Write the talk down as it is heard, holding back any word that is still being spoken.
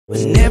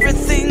When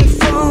everything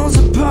falls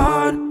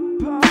apart,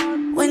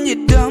 when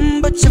you're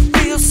dumb but you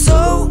feel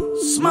so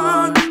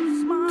smart,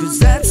 'cause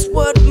that's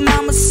what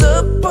mama's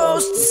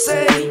supposed to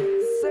say.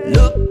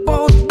 Look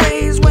both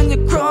ways when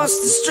you cross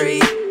the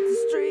street.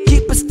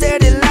 Keep a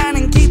steady line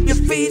and keep your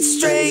feet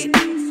straight,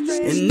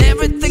 and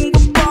everything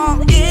will fall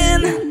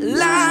in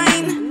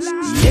line.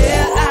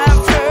 Yeah,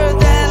 I've heard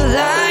that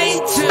lie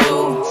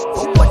too,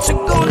 but what you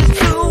gonna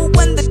do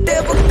when the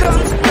devil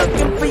comes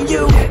looking for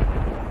you?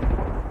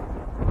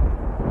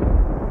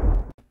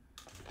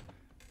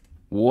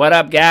 What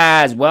up,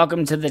 guys?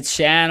 Welcome to the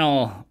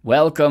channel.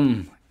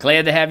 Welcome.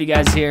 Glad to have you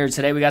guys here.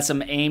 Today we got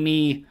some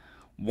Amy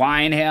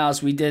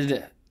Winehouse. We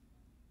did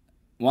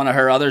one of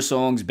her other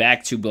songs,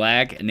 Back to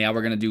Black, and now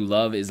we're going to do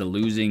Love is a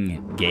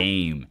Losing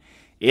Game.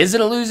 Is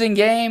it a losing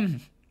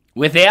game?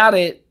 Without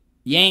it,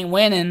 you ain't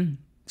winning.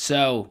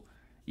 So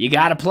you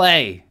got to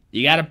play.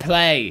 You got to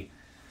play.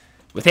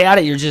 Without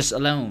it, you're just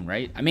alone,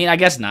 right? I mean, I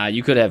guess not.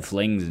 You could have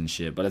flings and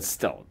shit, but it's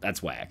still,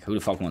 that's whack. Who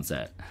the fuck wants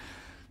that?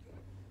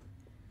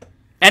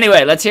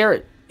 Anyway, let's hear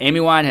it. Amy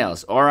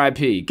Winehouse,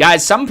 R.I.P.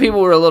 Guys, some people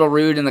were a little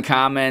rude in the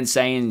comments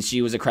saying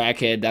she was a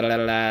crackhead,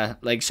 da-da-da-da-da.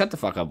 Like, shut the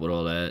fuck up with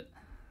all that.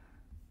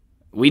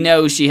 We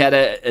know she had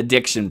an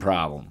addiction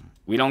problem.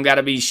 We don't got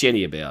to be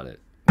shitty about it.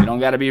 We don't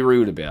got to be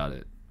rude about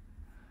it.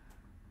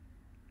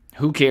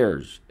 Who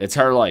cares? It's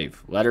her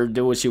life. Let her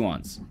do what she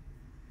wants.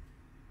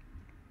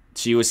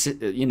 She was,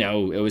 you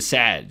know, it was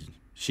sad.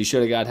 She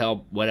should have got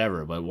help,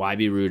 whatever, but why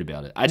be rude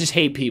about it? I just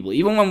hate people.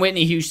 Even when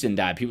Whitney Houston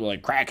died, people were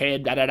like,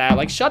 crackhead, da-da-da.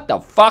 Like, shut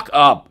the fuck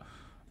up.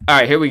 All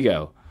right, here we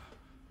go.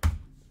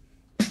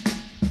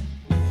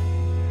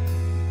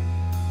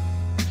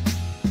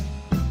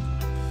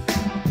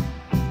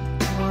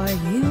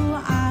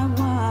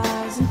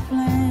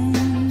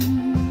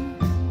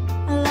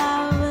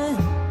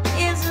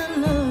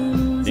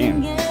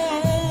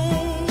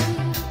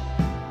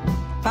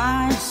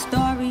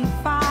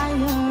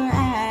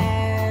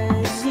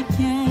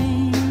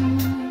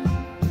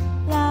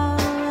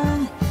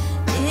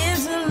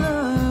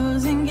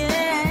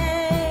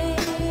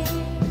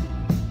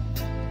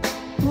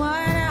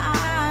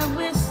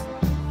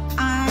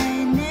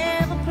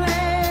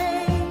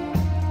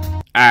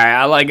 Alright,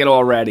 I like it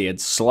already.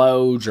 It's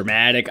slow,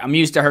 dramatic. I'm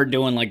used to her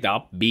doing like the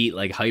upbeat,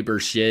 like hyper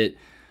shit.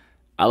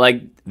 I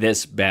like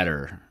this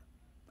better.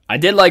 I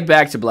did like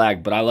Back to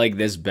Black, but I like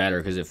this better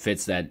because it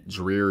fits that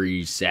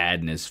dreary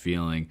sadness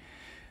feeling.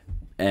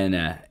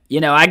 And, you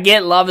know, I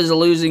get love is a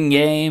losing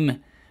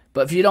game,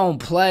 but if you don't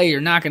play,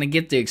 you're not going to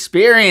get to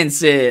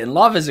experience it. And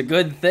love is a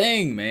good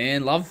thing,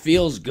 man. Love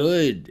feels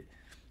good.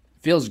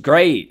 Feels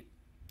great.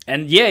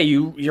 And, yeah,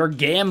 you're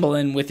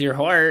gambling with your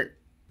heart.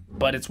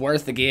 But it's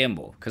worth the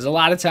gamble. Because a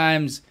lot of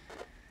times,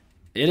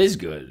 it is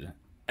good.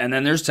 And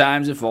then there's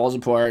times it falls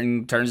apart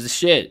and turns to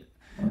shit.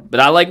 But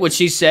I like what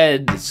she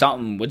said.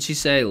 Something, what'd she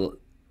say?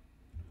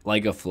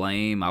 Like a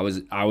flame. I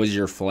was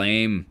your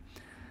flame.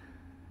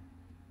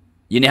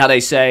 You know how they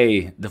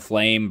say the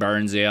flame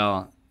burns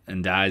out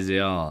and dies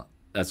out?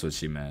 That's what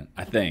she meant,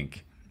 I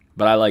think.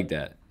 But I like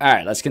that. All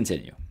right, let's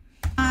continue.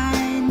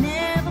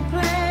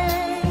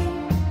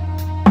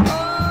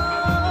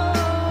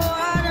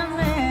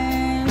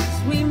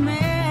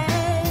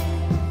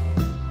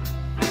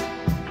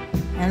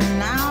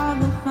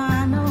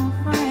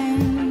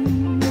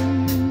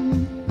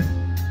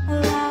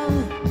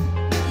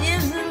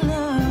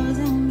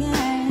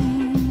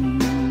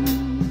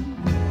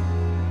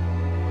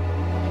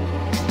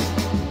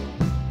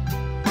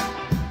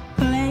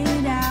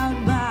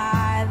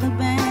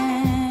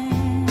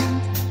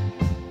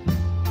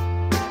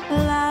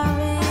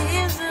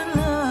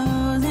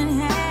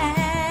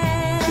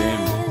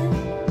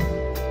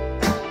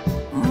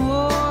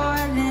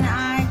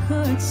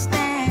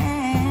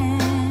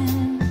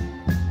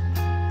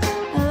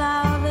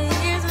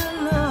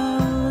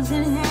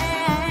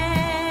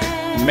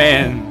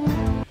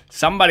 Man,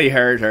 somebody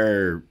hurt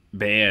her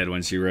bad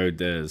when she wrote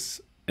this.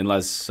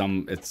 Unless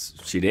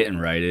she didn't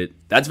write it.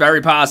 That's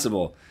very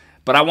possible.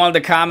 But I wanted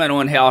to comment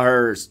on how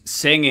her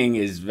singing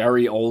is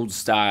very old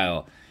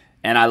style.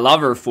 And I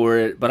love her for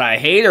it, but I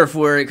hate her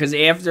for it because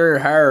after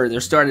her, there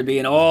started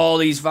being all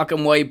these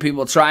fucking white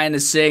people trying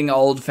to sing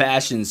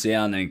old-fashioned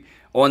sounding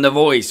on The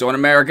Voice, on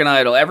American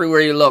Idol,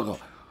 everywhere you look.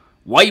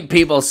 White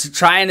people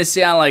trying to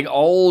sound like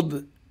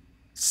old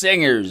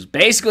singers,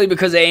 basically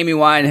because of Amy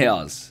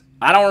Winehouse.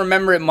 I don't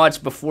remember it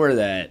much before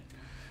that,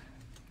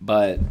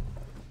 but,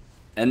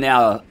 and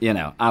now, you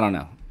know, I don't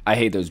know. I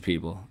hate those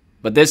people.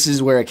 But this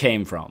is where it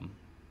came from.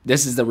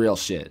 This is the real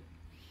shit.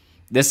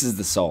 This is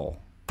the soul.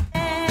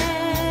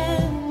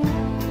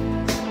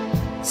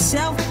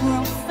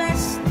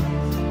 Self-professed,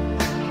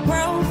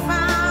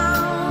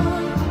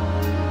 profound,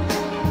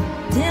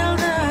 till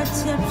the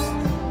tips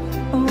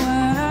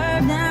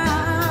were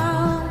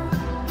down.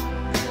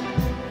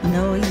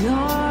 No, you're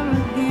a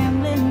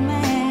gambling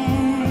man.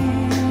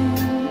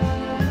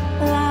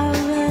 Love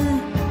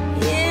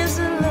is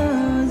a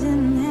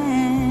losing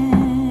hand.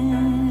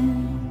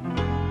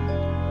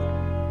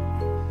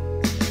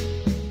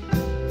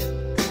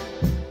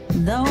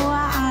 Though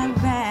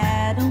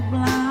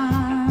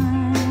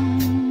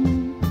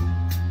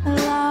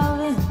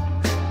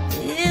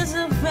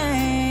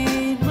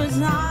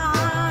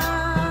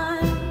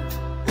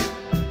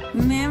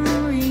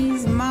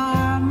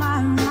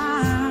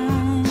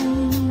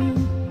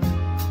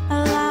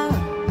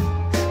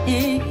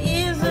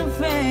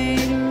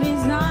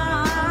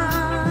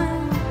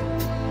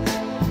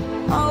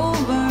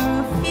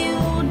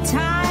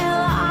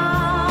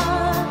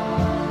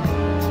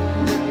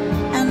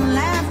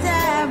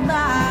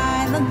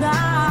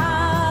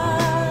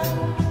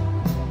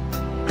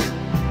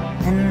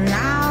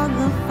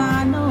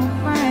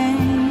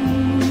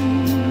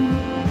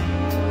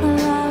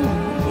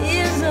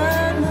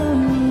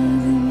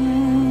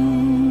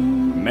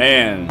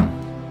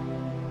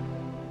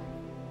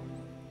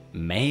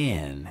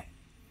man.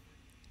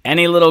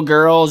 Any little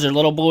girls or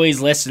little boys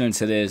listening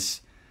to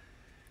this,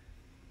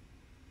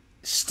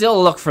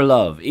 still look for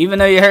love. Even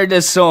though you heard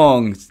this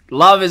song,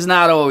 love is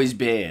not always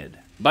bad.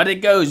 But it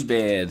goes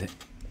bad.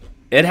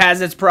 It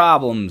has its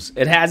problems.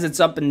 It has its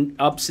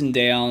ups and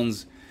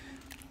downs.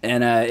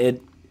 And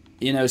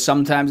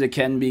sometimes it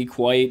can be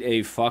quite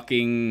a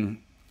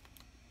fucking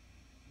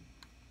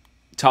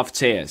tough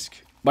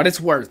task. But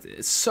it's worth it.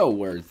 It's so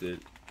worth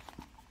it.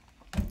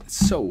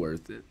 It's so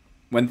worth it.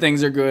 When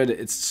things are good,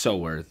 it's so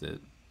worth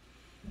it.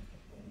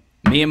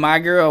 Me and my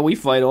girl, we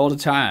fight all the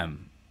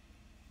time.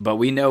 But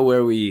we know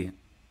where we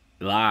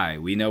lie.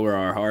 We know where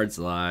our hearts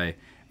lie.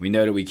 We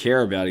know that we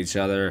care about each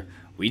other.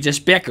 We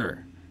just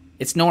bicker.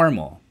 It's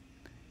normal.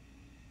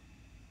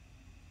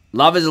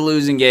 Love is a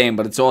losing game,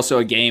 but it's also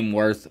a game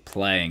worth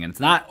playing. And it's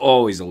not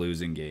always a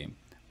losing game.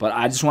 But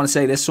I just want to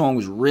say this song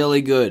was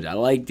really good. I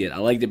liked it. I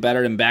liked it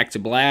better than Back to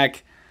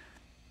Black.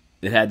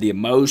 It had the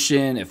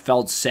emotion. It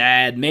felt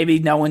sad. Maybe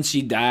knowing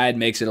she died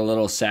makes it a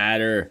little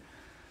sadder.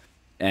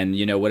 And,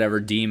 whatever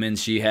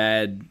demons she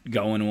had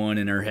going on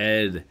in her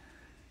head.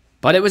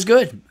 But it was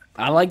good.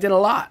 I liked it a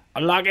lot.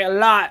 I like it a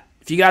lot.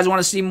 If you guys want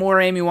to see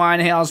more Amy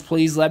Winehouse,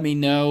 please let me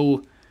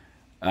know.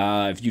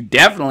 If you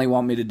definitely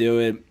want me to do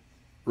it,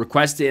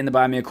 request it in the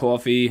Buy Me a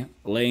Coffee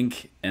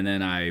link. And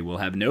then I will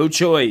have no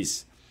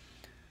choice.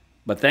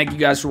 But thank you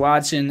guys for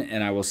watching.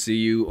 And I will see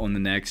you on the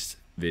next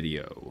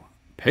video.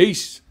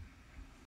 Peace.